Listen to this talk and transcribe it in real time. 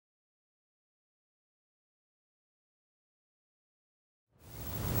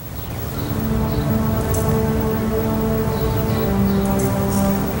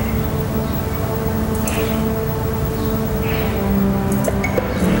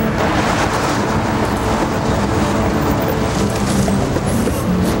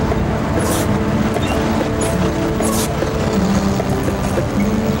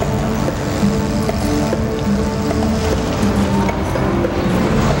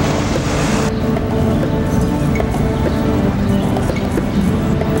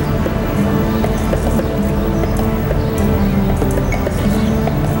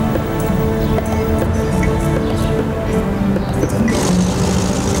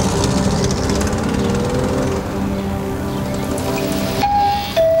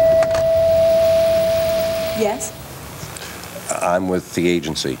I'm with the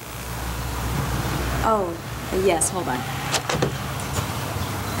agency. Oh, yes, hold on.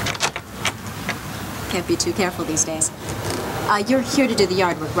 Can't be too careful these days. You're here to do the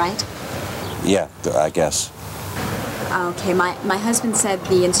yard work, right? Yeah, I guess. Okay, my husband said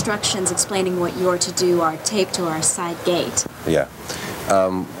the instructions explaining what you're to do are taped to our side gate. Yeah.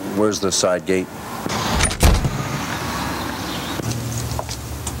 Where's the side gate?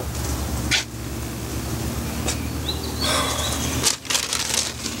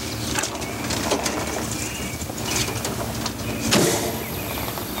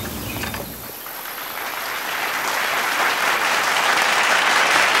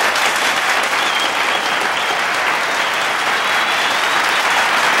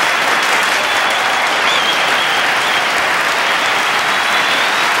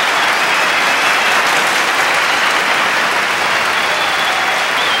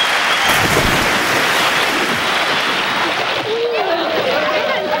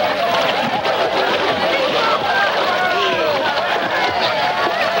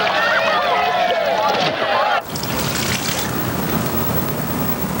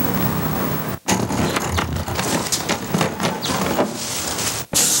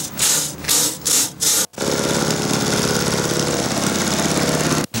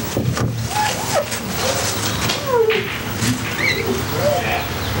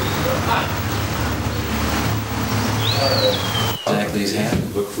 Exactly his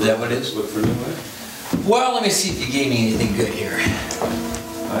hand. Is that what it is? Look for new way. Well, let me see if you gave me anything good here.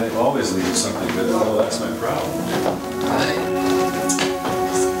 I always leave something good. Well, that's my problem.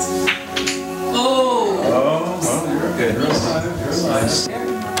 Oh! Oh, well, you're okay. You're alive. You're alive.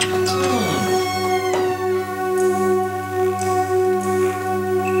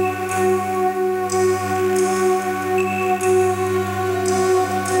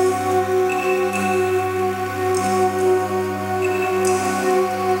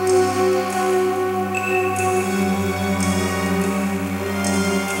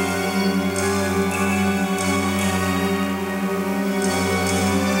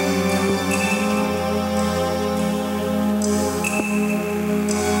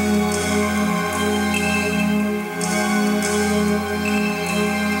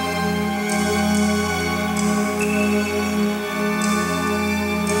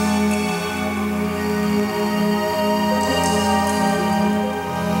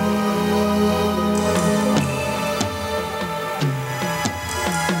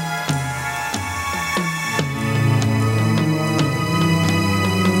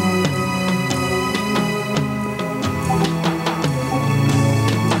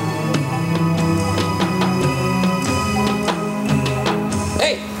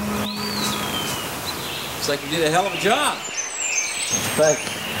 Looks like you did a hell of a job. Thanks.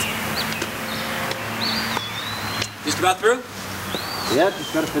 Just about through? Yeah,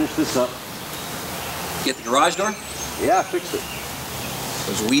 just gotta finish this up. Get the garage door? Yeah, I fixed it.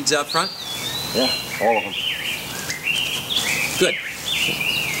 Those weeds out front? Yeah, all of them. Good.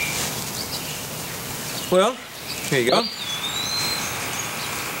 Well, here you go.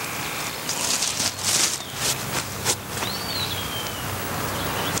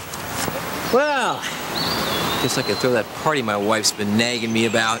 Well, guess I could throw that party my wife's been nagging me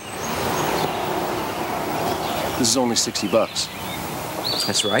about. This is only 60 bucks.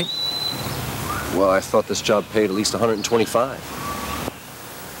 That's right. Well, I thought this job paid at least 125.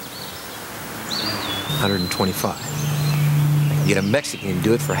 125. I can get a Mexican to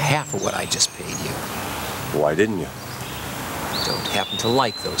do it for half of what I just paid you. Why didn't you? Don't happen to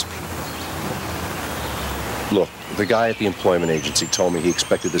like those people. Look, the guy at the employment agency told me he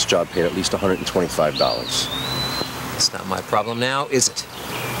expected this job paid at least $125. It's not my problem now, is it?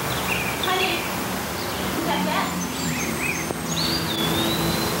 Honey, is that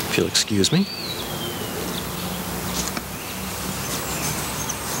If you'll excuse me.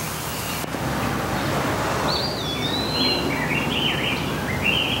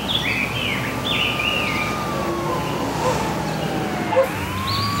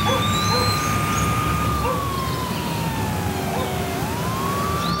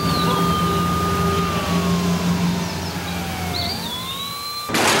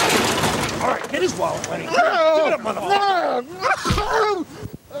 Get his wallet, Lenny. Give it up, motherfucker.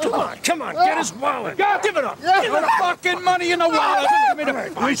 Come on, get his wallet. Give it up. Give it up. Fucking money in the wallet.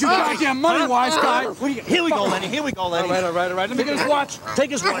 Where's your goddamn money, wise guy? Here we go, Lenny. Here we go, Lenny. All right. Let me get his watch.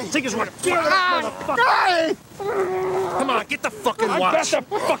 Take his watch. Take his watch. Give it up, motherfucker. Come on, get the fucking watch. I got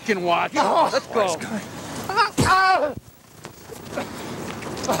the fucking watch. Let's go.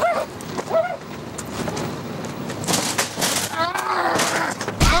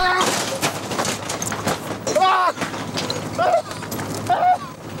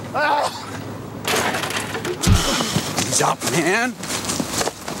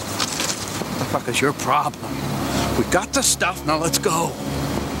 fuck is your problem? We got the stuff, now let's go.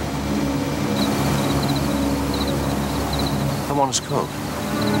 I want his coat.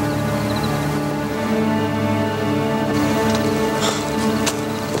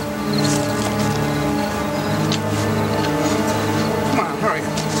 Come on, hurry.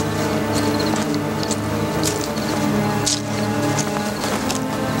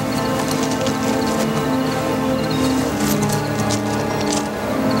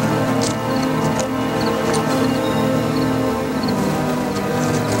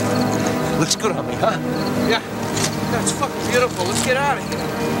 Looks good on me, huh? Yeah, that's fucking beautiful. Let's get out of here.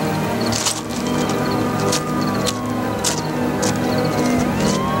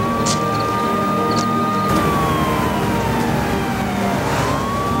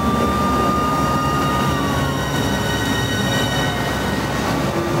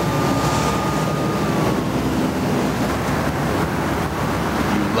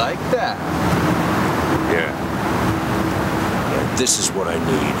 You like that? Yeah. Yeah, this is what I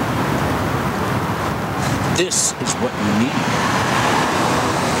need. This is what you need.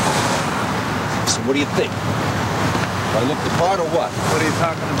 So what do you think? Do I look the part or what? What are you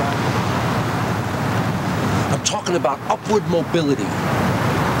talking about? I'm talking about upward mobility.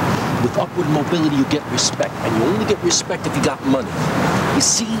 With upward mobility, you get respect, and you only get respect if you got money. You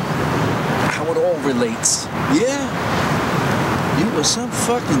see how it all relates? Yeah. You were some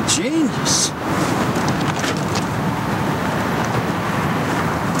fucking genius.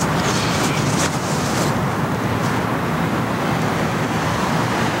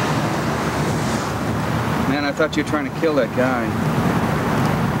 Man, I thought you were trying to kill that guy.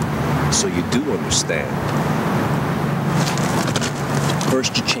 So you do understand.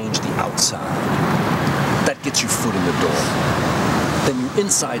 First, you change the outside. That gets your foot in the door. Then your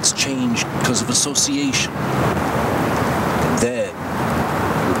insides change because of association. And then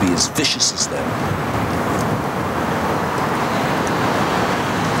you'll be as vicious as them.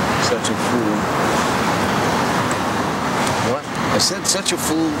 Such a fool. What? I said such a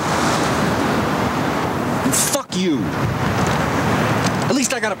fool. And fuck you. At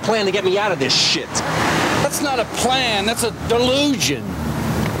least I got a plan to get me out of this shit. That's not a plan, that's a delusion.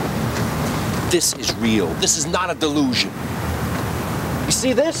 This is real. This is not a delusion. You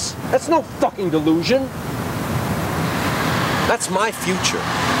see this? That's no fucking delusion. That's my future.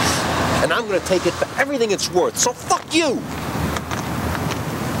 And I'm gonna take it for everything it's worth. So fuck you!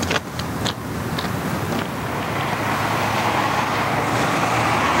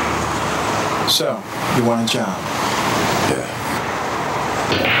 So, you want a job? Yeah.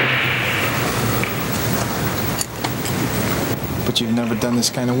 But you've never done this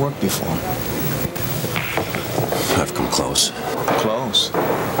kind of work before. I've come close. Close?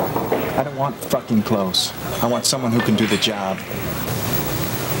 I don't want fucking close. I want someone who can do the job.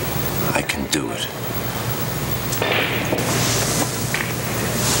 I can do it.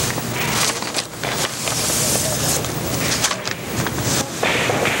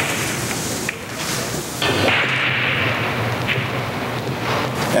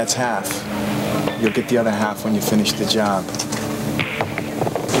 That's half. You'll get the other half when you finish the job.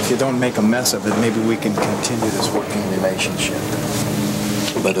 If you don't make a mess of it, maybe we can continue this working relationship.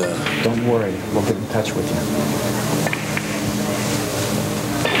 But, Don't worry, we'll get in touch with you.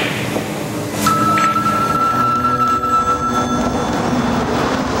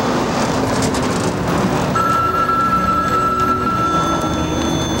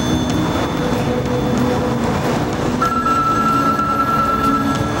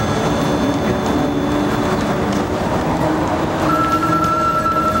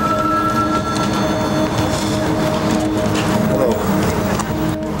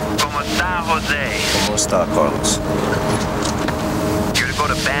 Carlos. You're to go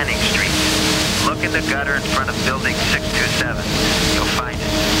to Banning Street. Look in the gutter in front of building 627. You'll find it.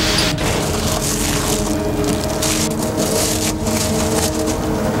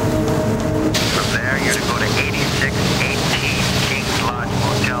 From there, you're to go to 8618 King's Lodge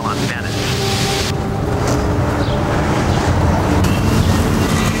Motel on Venice.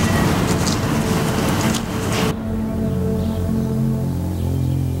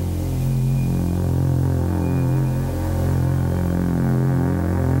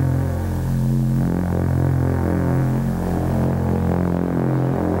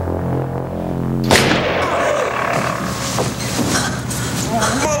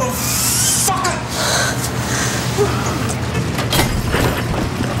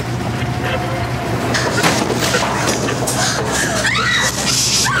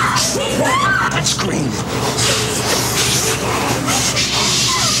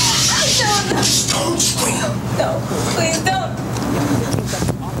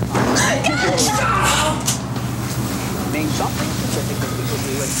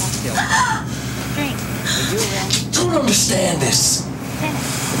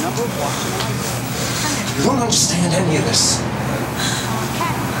 stand any of this.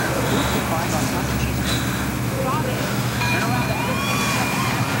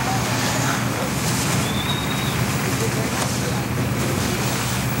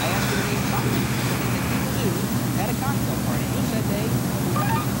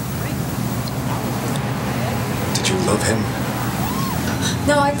 Did you love him?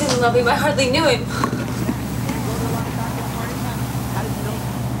 No, I didn't love him. I hardly knew him.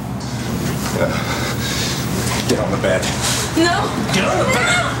 Get on the bed. No. Get on the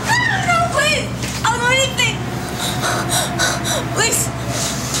bed! No, please. I'll do anything. Please.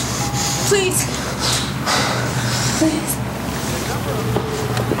 Please. Please.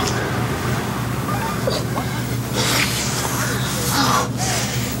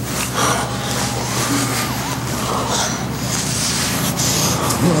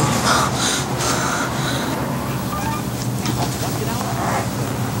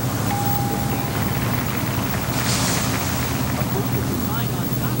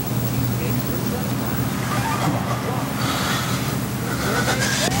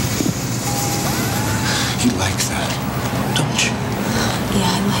 You like that, don't you?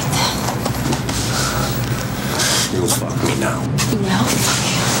 Yeah, I like that. You'll fuck me now. No, fuck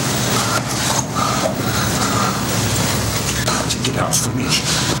To get out for me.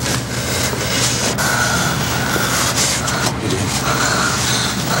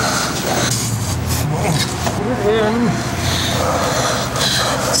 Put it in.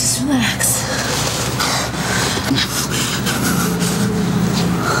 Just relax.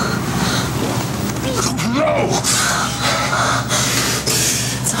 No!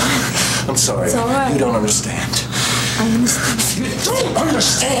 It's all right. I'm sorry. It's all right. You don't understand. I understand. You don't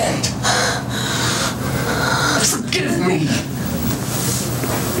understand! Forgive me!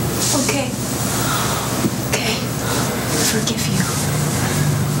 Okay. Okay. I forgive you.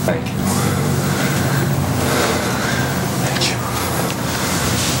 Thank you. Thank you.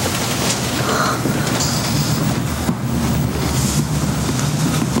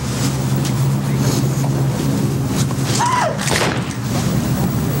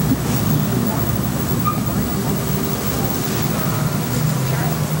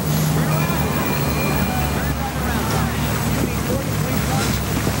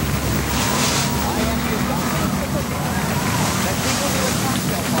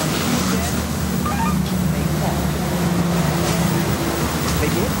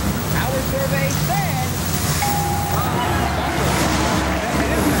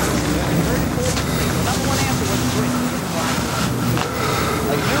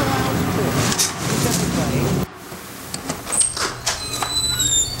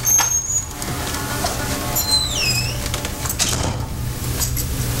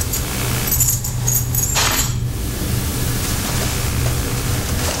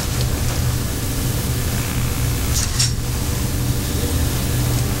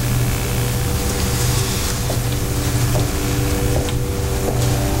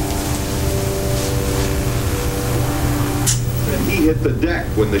 Hit the deck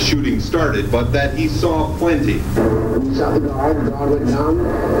when the shooting started, but that he saw plenty. He shot the guard went down,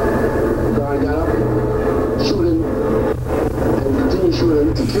 the guard got up, shooting, and continued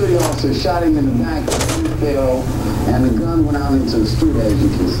shooting. Security officer shot him in the back, and the gun went out into the street, as you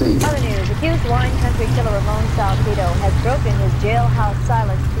can see. Other news, accused wine country killer Ramon Salcido has broken his jailhouse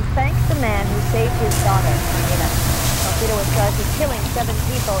silence to thank the man who saved his daughter, Carmina. Salcido was charged with killing 7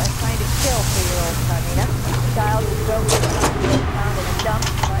 people and trying to kill 3-year-old Carmina. The child was broken and found in a dump,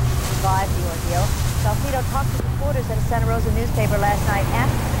 but survived the ordeal. Salcido talked to reporters at a Santa Rosa newspaper last night,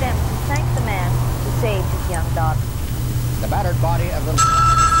 asking them to thank the man who saved his young daughter. The battered body of the found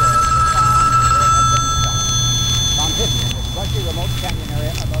hidden in this rushy remote canyon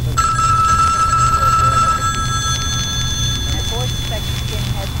area above the And 4 suspected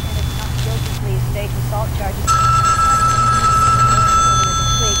skinheads entered not guilty plea today to assault charges.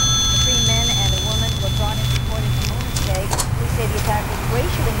 The 3 men and a woman were brought into court in today. Police say the attack was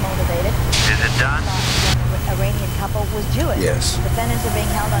racially motivated. Is it done? The Iranian couple was Jewish. Yes. Defendants are being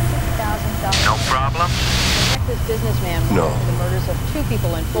held on $50,000. No problem? The Texas businessman wanted for the murders of 2 people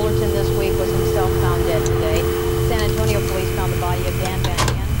in Fullerton this week was himself found dead today. San Antonio police found the body of Dan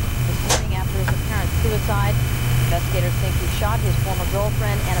Bannigan this morning after his apparent suicide. Investigators think he shot his former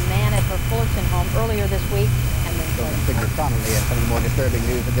girlfriend and a man at her Fullerton home earlier this week. And then figure prominently in some of the more disturbing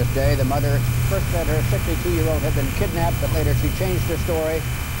news of this day. The mother first said her 62-year-old had been kidnapped, but later she changed her story.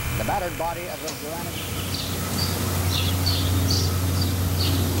 The battered body of the Joanna...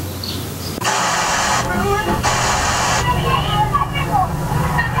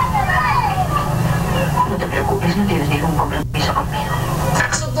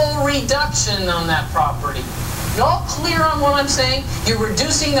 Taxable reduction on that property. Y'all clear on what I'm saying? You're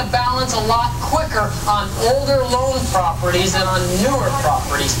reducing the balance a lot quicker on older loan properties than on newer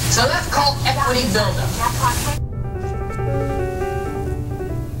properties. So that's called equity buildup.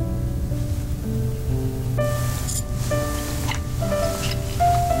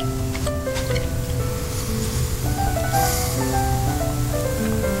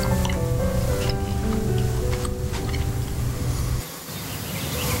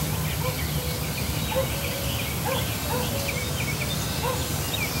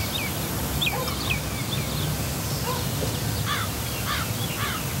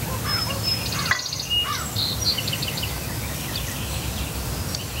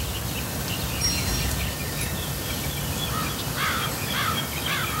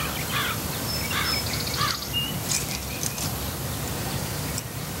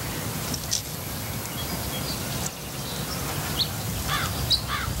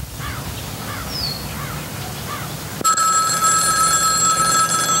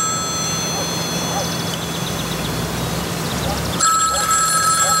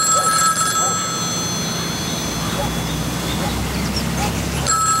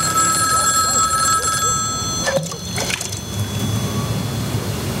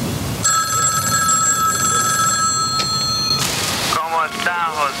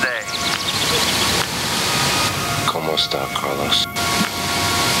 ¿Cómo está, Carlos?